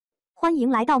欢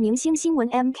迎来到明星新闻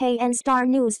MKN Star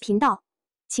News 频道，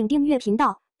请订阅频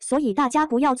道，所以大家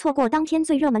不要错过当天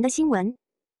最热门的新闻。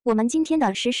我们今天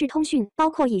的时事通讯包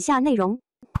括以下内容：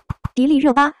迪丽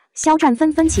热巴、肖战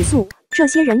纷纷起诉，这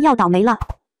些人要倒霉了。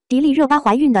迪丽热巴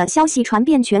怀孕的消息传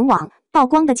遍全网，曝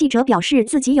光的记者表示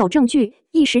自己有证据，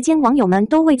一时间网友们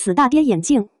都为此大跌眼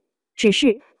镜。只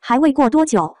是还未过多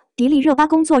久，迪丽热巴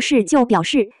工作室就表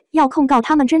示要控告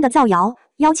他们真的造谣，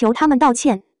要求他们道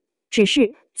歉。只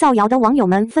是造谣的网友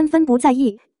们纷纷不在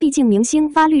意，毕竟明星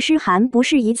发律师函不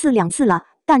是一次两次了，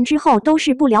但之后都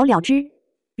是不了了之。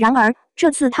然而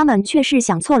这次他们却是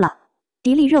想错了，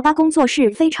迪丽热巴工作室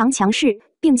非常强势，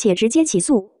并且直接起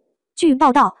诉。据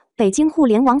报道，北京互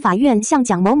联网法院向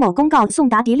蒋某某公告送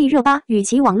达迪丽热巴与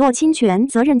其网络侵权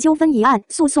责任纠纷一案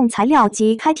诉讼材料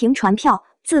及开庭传票，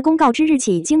自公告之日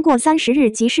起，经过30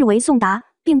日即视为送达，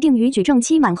并定于举证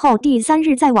期满后第3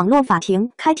日在网络法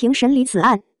庭开庭审理此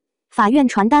案。法院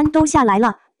传单都下来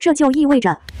了，这就意味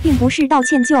着并不是道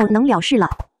歉就能了事了。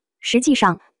实际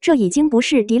上，这已经不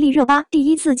是迪丽热巴第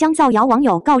一次将造谣网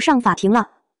友告上法庭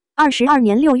了。22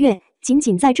年6月，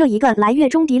仅在这一个来月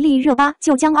中，迪丽热巴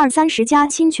就将20-30家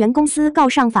侵权公司告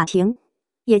上法庭。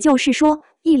也就是说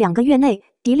，1-2个月内，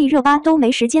迪丽热巴都没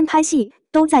时间拍戏，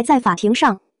都在法庭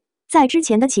上。在之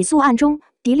前的起诉案中，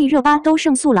迪丽热巴都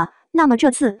胜诉了，那么这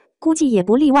次估计也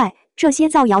不例外。这些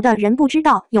造谣的人不知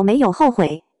道有没有后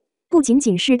悔。不仅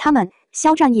仅是他们，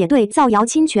肖战也对造谣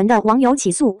侵权的网友起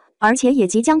诉，而且也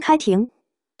即将开庭。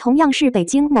同样是北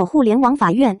京某互联网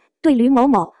法院对吕某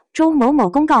某、周某某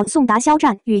公告送达肖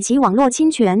战与其网络侵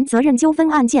权责任纠纷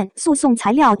案件诉讼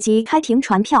材料及开庭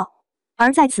传票。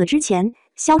而在此之前，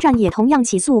肖战也同样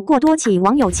起诉过多起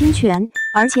网友侵权，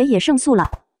而且也胜诉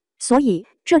了。所以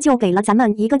这就给了咱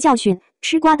们一个教训，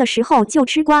吃瓜的时候就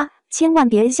吃瓜，千万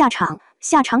别下场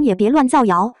也别乱造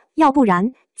谣，要不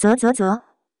然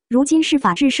如今是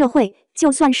法治社会，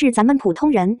就算是咱们普通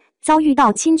人遭遇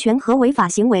到侵权和违法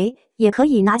行为，也可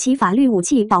以拿起法律武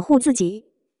器保护自己。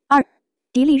2.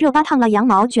 迪丽热巴烫了羊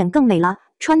毛卷更美了，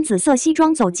穿紫色西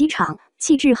装走机场，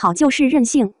气质好就是任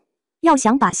性。要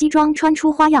想把西装穿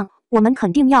出花样，我们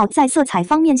肯定要在色彩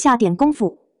方面下点功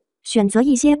夫，选择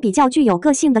一些比较具有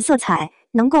个性的色彩，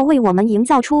能够为我们营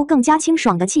造出更加清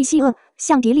爽的气息。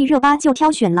像迪丽热巴就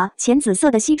挑选了浅紫色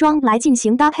的西装来进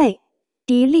行搭配。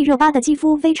迪丽热巴的肌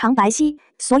肤非常白皙，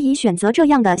所以选择这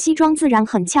样的西装自然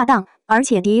很恰当。而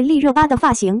且迪丽热巴的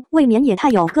发型未免也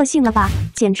太有个性了吧，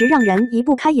简直让人移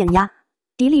不开眼呀！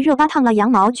迪丽热巴烫了羊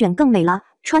毛卷更美了，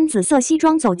穿紫色西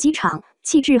装走机场，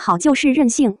气质好就是任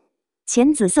性。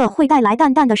浅紫色会带来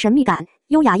淡淡的神秘感，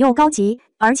优雅又高级，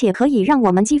而且可以让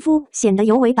我们肌肤显得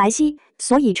尤为白皙，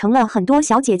所以成了很多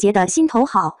小姐姐的心头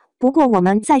好。不过我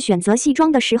们在选择西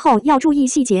装的时候要注意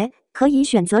细节，可以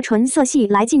选择纯色系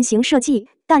来进行设计，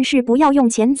但是不要用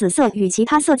浅紫色与其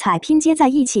他色彩拼接在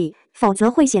一起，否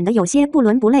则会显得有些不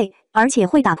伦不类，而且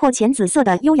会打破浅紫色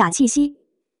的优雅气息。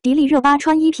迪丽热巴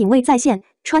穿衣品味在线，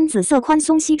穿紫色宽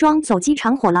松西装走机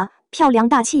场火了，漂亮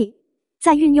大气。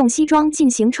在运用西装进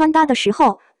行穿搭的时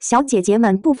候，小姐姐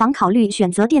们不妨考虑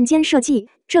选择垫肩设计，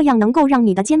这样能够让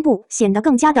你的肩部显得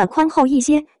更加的宽厚一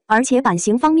些。而且版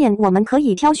型方面，我们可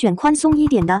以挑选宽松一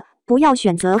点的，不要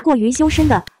选择过于修身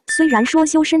的。虽然说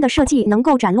修身的设计能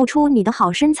够展露出你的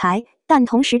好身材，但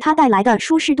同时它带来的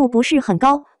舒适度不是很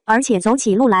高，而且走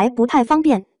起路来不太方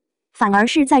便。反而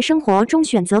是在生活中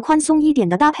选择宽松一点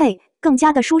的搭配，更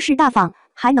加的舒适大方，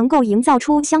还能够营造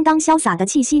出相当潇洒的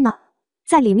气息呢。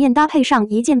在里面搭配上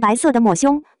一件白色的抹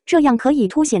胸，这样可以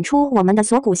凸显出我们的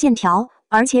锁骨线条，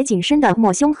而且紧身的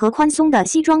抹胸和宽松的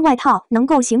西装外套能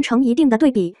够形成一定的对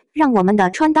比，让我们的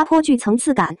穿搭颇具层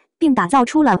次感，并打造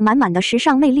出了满满的时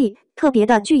尚魅力，特别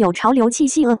的具有潮流气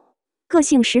息。个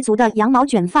性十足的羊毛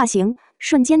卷发型，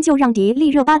瞬间就让迪丽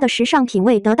热巴的时尚品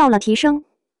味得到了提升。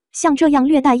像这样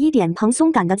略带一点蓬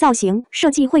松感的造型设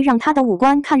计，会让她的五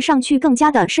官看上去更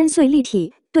加的深邃立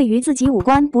体。对于自己五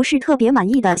官不是特别满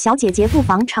意的小姐姐，不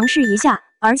妨尝试一下，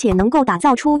而且能够打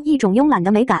造出一种慵懒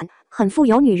的美感，很富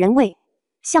有女人味。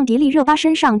像迪丽热巴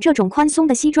身上这种宽松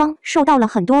的西装，受到了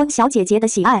很多小姐姐的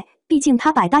喜爱，毕竟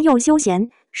它百搭又休闲，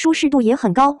舒适度也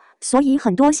很高，所以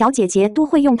很多小姐姐都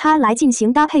会用它来进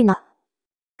行搭配呢。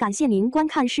感谢您观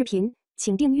看视频，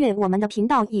请订阅我们的频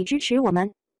道以支持我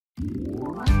们。